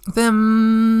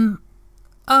them...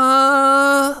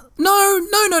 No,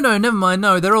 never mind.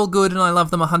 No, they're all good and I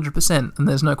love them 100% and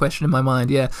there's no question in my mind,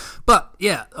 yeah. But,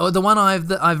 yeah, the one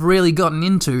I've really gotten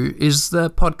into is the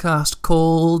podcast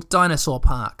called Dinosaur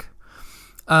Park.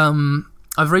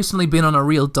 I've recently been on a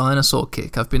real dinosaur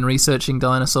kick. I've been researching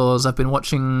dinosaurs. I've been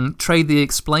watching Trade the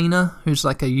Explainer, who's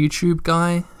like a YouTube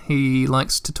guy. He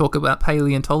likes to talk about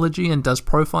paleontology and does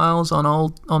profiles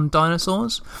on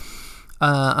dinosaurs.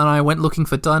 And I went looking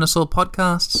for dinosaur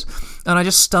podcasts, and I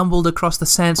just stumbled across the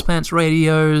Sans Pants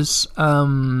Radio's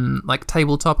like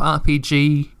tabletop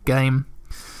RPG game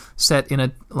set in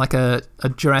a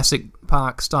Jurassic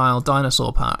Park style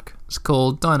dinosaur park. It's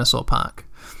called Dinosaur Park,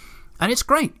 and it's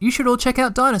great. You should all check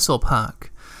out Dinosaur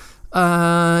Park.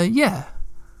 Yeah,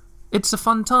 it's a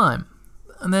fun time,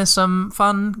 and there's some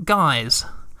fun guys.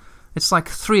 It's like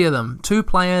 3 of them, 2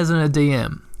 players and a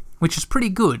DM, which is pretty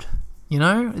good. You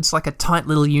know, it's like a tight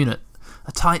little unit.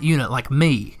 A tight unit like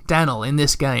me, Daniel, in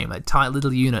this game. A tight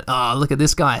little unit. Oh, look at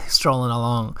this guy strolling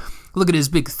along. Look at his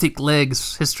big, thick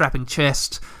legs, his strapping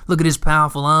chest. Look at his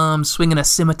powerful arms, swinging a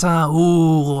scimitar.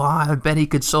 Ooh, I bet he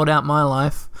could sort out my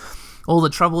life. All the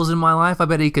troubles in my life, I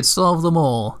bet he could solve them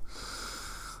all.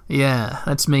 Yeah,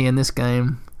 that's me in this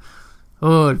game.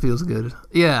 Oh, it feels good.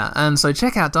 Yeah, and so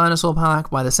check out Dinosaur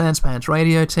Park by the Sans Pants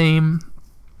radio team.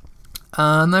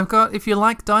 And they've got, if you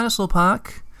like Dinosaur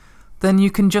Park, then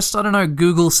you can just, I don't know,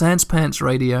 Google Sans Pants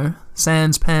radio.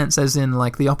 Sans Pants as in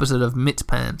like the opposite of mitt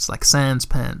pants, like sans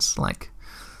pants, like,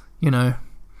 you know,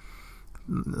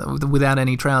 without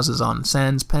any trousers on.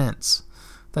 Sans Pants.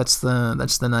 That's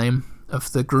the name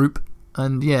of the group.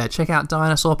 And yeah, check out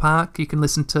Dinosaur Park. You can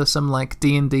listen to some like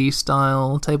D&D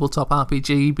style tabletop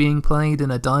RPG being played in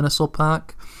a dinosaur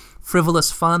park. Frivolous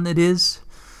fun it is.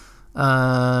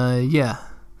 Yeah.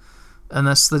 And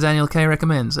that's the Daniel K.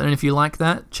 Recommends. And if you like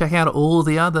that, check out all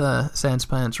the other Sans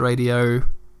Pants Radio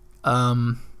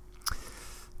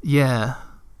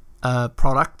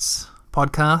products,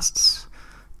 podcasts.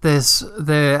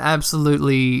 They're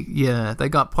absolutely, yeah, they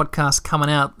got podcasts coming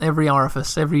out every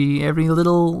orifice, every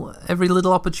little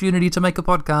opportunity to make a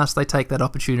podcast, they take that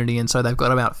opportunity, and so they've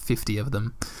got about 50 of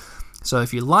them. So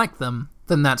if you like them,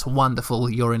 then that's wonderful,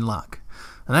 you're in luck.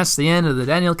 And that's the end of the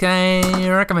Daniel K.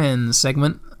 Recommends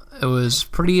segment. It was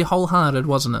pretty wholehearted,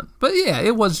 wasn't it? But yeah,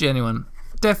 it was genuine.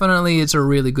 Definitely it's a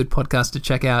really good podcast to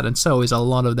check out, and so is a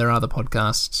lot of their other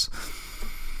podcasts.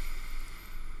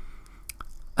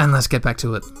 And let's get back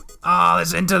to it. Oh,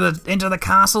 let's enter the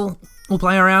castle. We'll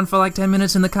play around for like 10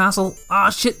 minutes in the castle. Oh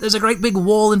shit, there's a great big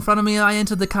wall in front of me. I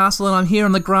entered the castle and I'm here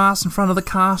on the grass in front of the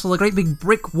castle. A great big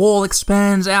brick wall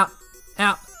expands out,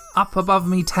 up above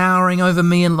me, towering over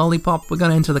me and Lollipop. We're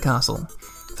going to enter the castle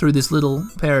through this little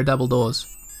pair of double doors.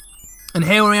 And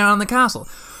here we are in the castle.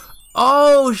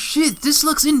 Oh shit, this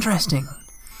looks interesting.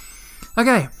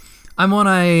 Okay, I'm on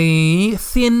a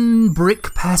thin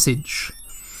brick passage.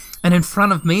 And in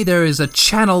front of me there is a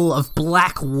channel of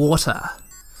black water.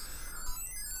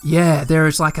 Yeah, there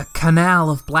is like a canal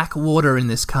of black water in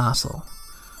this castle.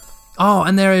 Oh,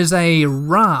 and there is a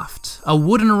raft, a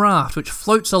wooden raft, which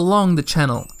floats along the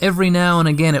channel. Every now and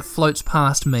again it floats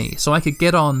past me. So I could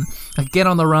get on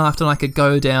the raft and I could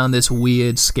go down this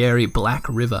weird, scary black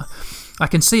river. I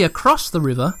can see across the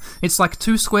river, it's like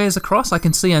 2 squares across, I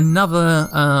can see another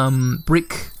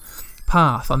brick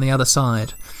path on the other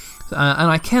side.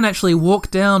 And I can actually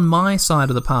walk down my side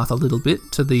of the path a little bit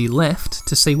to the left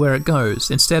to see where it goes,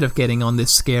 instead of getting on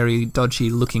this scary,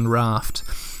 dodgy-looking raft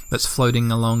that's floating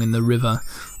along in the river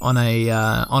on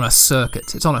a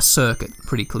circuit. It's on a circuit,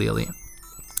 pretty clearly.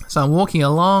 So I'm walking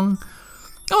along.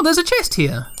 Oh, there's a chest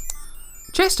here.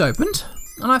 Chest opened,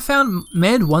 and I found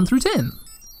med 1 through 10.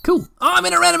 Cool. Oh, I'm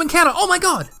in a random encounter. Oh my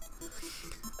god!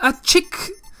 A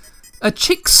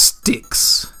chick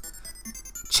sticks.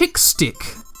 Chick stick.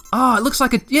 Oh, it looks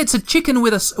like it's a chicken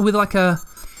with like a...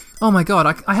 Oh my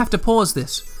god, I have to pause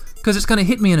this, because it's going to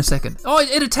hit me in a second. Oh,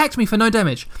 it attacked me for no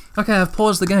damage. Okay, I've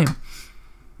paused the game.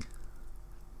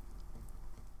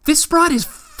 This sprite is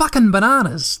fucking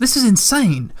bananas. This is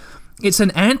insane. It's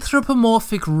an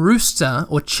anthropomorphic rooster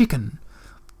or chicken.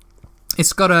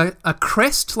 It's got a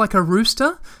crest like a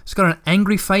rooster. It's got an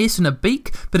angry face and a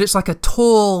beak, but it's like a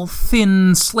tall,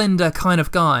 thin, slender kind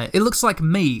of guy. It looks like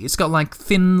me. It's got like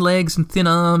thin legs and thin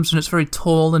arms, and it's very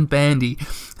tall and bandy.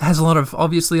 It has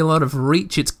obviously a lot of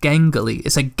reach. It's gangly.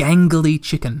 It's a gangly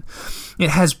chicken. It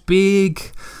has big,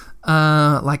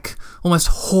 like almost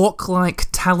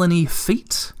hawk-like talony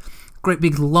feet. Great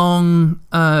big long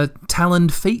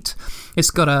taloned feet.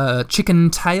 It's got a chicken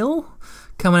tail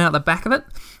coming out the back of it.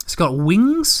 It's got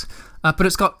wings, but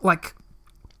it's got like...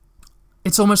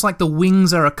 It's almost like the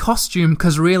wings are a costume,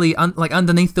 because really, like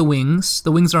underneath the wings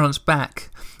are on its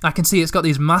back. I can see it's got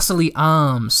these muscly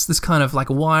arms, this kind of like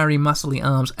wiry, muscly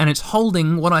arms, and it's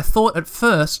holding what I thought at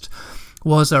first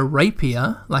was a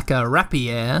rapier, like a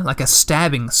rapier, like a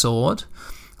stabbing sword,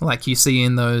 like you see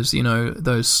in those, you know,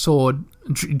 those sword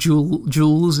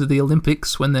duels of the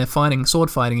Olympics when they're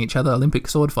sword fighting each other, Olympic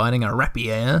sword fighting, a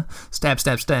rapier, stab,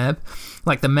 stab, stab,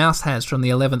 like the mouse has from the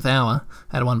 11th Hour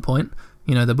at one point.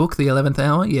 You know the book, The 11th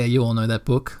Hour? Yeah, you all know that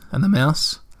book. And the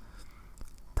mouse.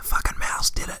 The fucking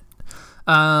mouse did it.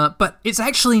 But it's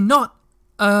actually not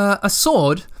a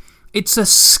sword. It's a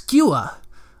skewer,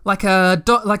 like a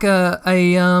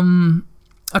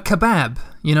kebab.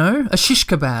 You know, a shish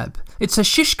kebab. It's a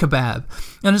shish kebab,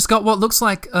 and it's got what looks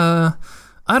like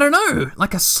I don't know,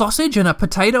 like a sausage and a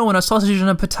potato and a sausage and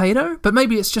a potato. But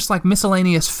maybe it's just like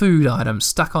miscellaneous food items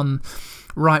stuck on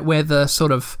right where the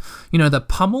sort of, you know, the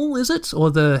pummel, is it? Or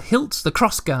the hilt? The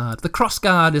crossguard. The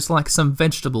crossguard is like some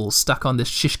vegetables stuck on this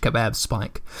shish kebab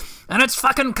spike. And it's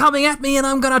fucking coming at me, and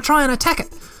I'm going to try and attack it.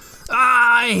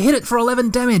 I hit it for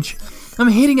 11 damage. I'm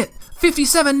hitting it.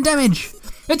 57 damage.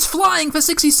 It's flying for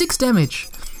 66 damage.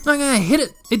 I'm going to hit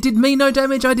it. It did me no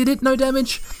damage. I did it no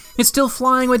damage. It's still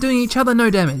flying. We're doing each other no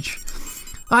damage.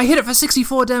 I hit it for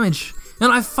 64 damage.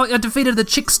 And I defeated the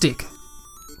Chick Stick.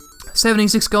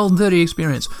 76 gold and 30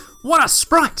 experience. What a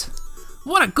sprite!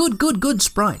 What a good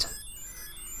sprite.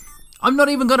 I'm not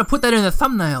even going to put that in the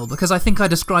thumbnail because I think I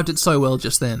described it so well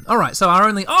just then. Alright, so our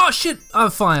only... Oh, shit! Oh,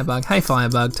 Firebug. Hey,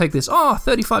 Firebug, take this. Oh,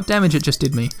 35 damage it just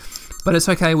did me. But it's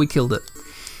okay, we killed it.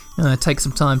 Take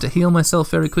some time to heal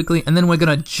myself very quickly, and then we're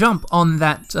going to jump on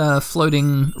that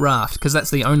floating raft because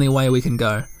that's the only way we can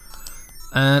go.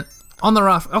 And on the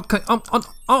raft... Okay,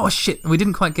 oh, shit, we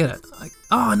didn't quite get it.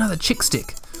 Oh, another Chick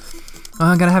Stick.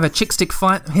 I'm going to have a Chick Stick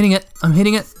fight. I'm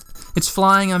hitting it. It's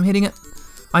flying, I'm hitting it.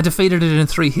 I defeated it in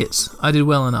 3 hits. I did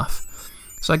well enough.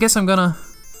 So I guess I'm gonna...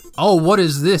 Oh, what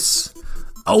is this?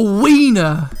 A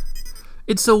wiener!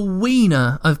 It's a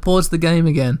wiener. I've paused the game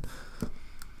again.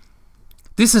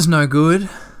 This is no good.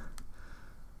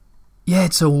 Yeah,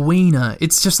 it's a wiener.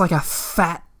 It's just like a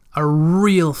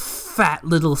real fat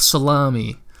little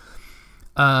salami.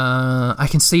 I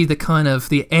can see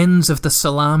the ends of the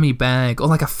salami bag, or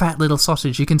like a fat little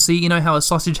sausage. You can see, you know how a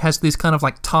sausage has these kind of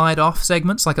like tied off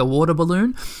segments, like a water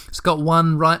balloon? It's got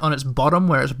one right on its bottom,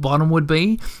 where its bottom would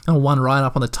be, and one right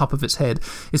up on the top of its head.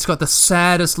 It's got the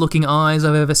saddest looking eyes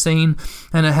I've ever seen,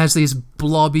 and it has these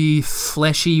blobby,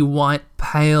 fleshy, white,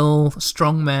 pale,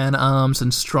 strongman arms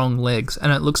and strong legs,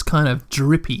 and it looks kind of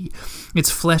drippy. Its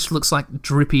flesh looks like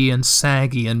drippy and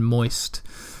saggy and moist.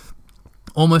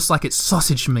 Almost like it's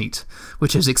sausage meat,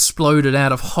 which has exploded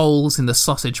out of holes in the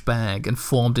sausage bag and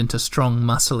formed into strong,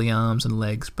 muscly arms and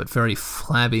legs, but very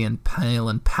flabby and pale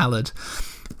and pallid.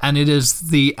 And it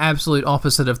is the absolute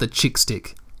opposite of the Chick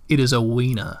Stick. It is a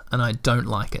wiener, and I don't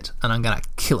like it, and I'm going to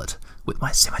kill it with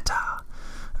my scimitar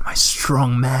and my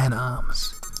strong man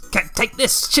arms. Okay, take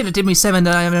this! Shit, it did me 7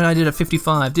 damage, I did it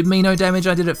 55. Did me no damage,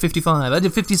 I did it 55. I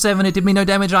did 57, it did me no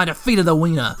damage, I defeated the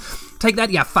wiener. Take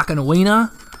that, you fucking wiener!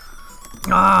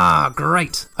 Ah,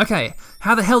 great. Okay,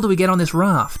 how the hell do we get on this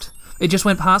raft? It just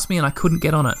went past me and I couldn't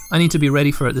get on it. I need to be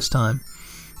ready for it this time.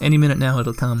 Any minute now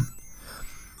it'll come.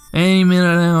 Any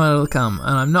minute now it'll come.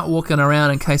 And I'm not walking around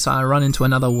in case I run into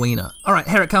another wiener. Alright,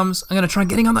 here it comes. I'm going to try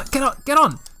getting on that. Get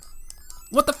on!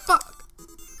 What the fuck?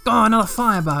 Oh, another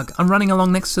firebug. I'm running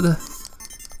along next to the...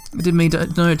 It did me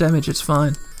no damage, it's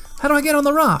fine. How do I get on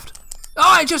the raft? Oh,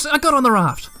 I got on the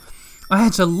raft. I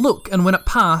had to look, and when it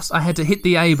passed, I had to hit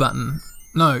the A button.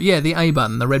 No, yeah, the A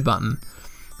button, the red button.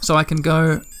 So I can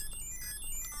go...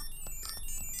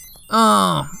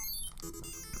 Oh,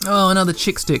 another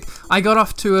Chick Stick. I got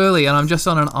off too early, and I'm just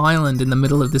on an island in the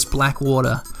middle of this black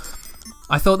water.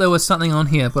 I thought there was something on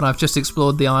here, but I've just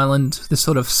explored the island, this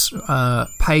sort of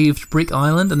paved brick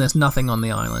island, and there's nothing on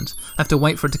the island. I have to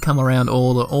wait for it to come around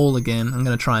all again. I'm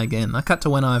going to try again. I cut to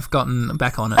when I've gotten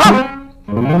back on it.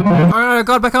 I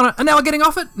got back on it, and now I'm getting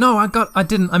off it? No, I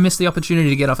didn't. I missed the opportunity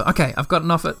to get off it. Okay, I've gotten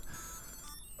off it.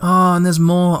 Oh, and there's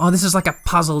more. Oh, this is like a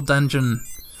puzzle dungeon.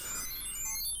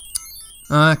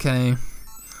 Okay.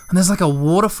 And there's like a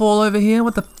waterfall over here.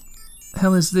 What the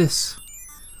hell is this?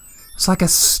 It's like a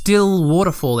still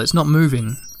waterfall. It's not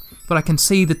moving. But I can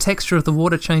see the texture of the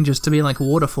water changes to be like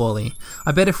waterfall-y.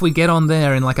 I bet if we get on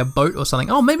there in like a boat or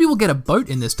something... Oh, maybe we'll get a boat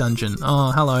in this dungeon.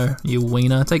 Oh, hello, you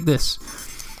wiener. Take this.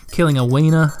 Killing a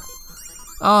wiener.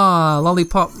 Ah,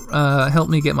 Lollipop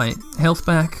helped me get my health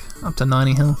back. Up to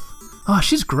 90 health. Oh,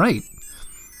 she's great.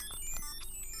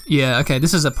 Yeah, okay,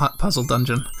 this is a puzzle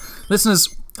dungeon.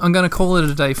 Listeners, I'm going to call it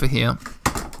a day for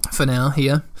now,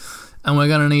 here. And we're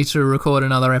going to need to record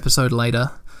another episode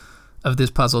later of this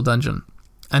puzzle dungeon.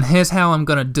 And here's how I'm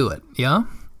going to do it, yeah?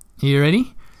 You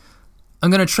ready?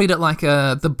 I'm going to treat it like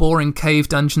the boring cave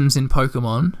dungeons in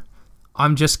Pokemon.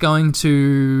 I'm just going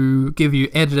to give you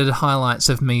edited highlights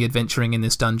of me adventuring in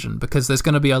this dungeon, because there's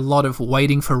going to be a lot of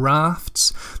waiting for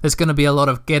rafts. There's going to be a lot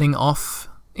of getting off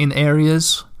in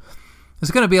areas.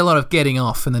 There's going to be a lot of getting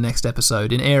off in the next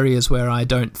episode in areas where I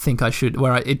don't think I should,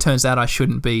 it turns out I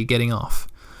shouldn't be getting off.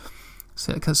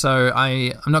 So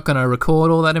I'm not going to record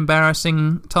all that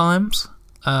embarrassing times.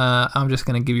 I'm just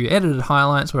going to give you edited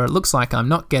highlights where it looks like I'm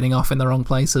not getting off in the wrong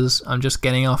places. I'm just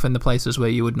getting off in the places where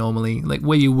you would normally, like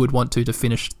where you would want to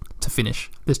finish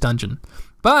this dungeon.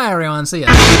 Bye everyone, see ya.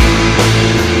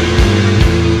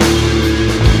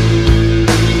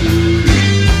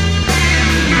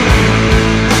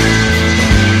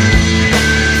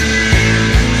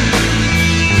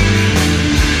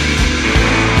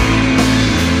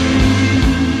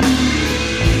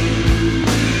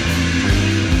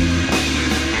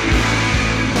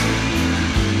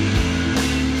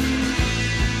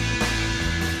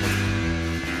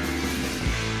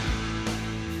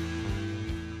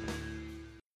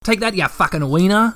 Take that, you fucking wiener.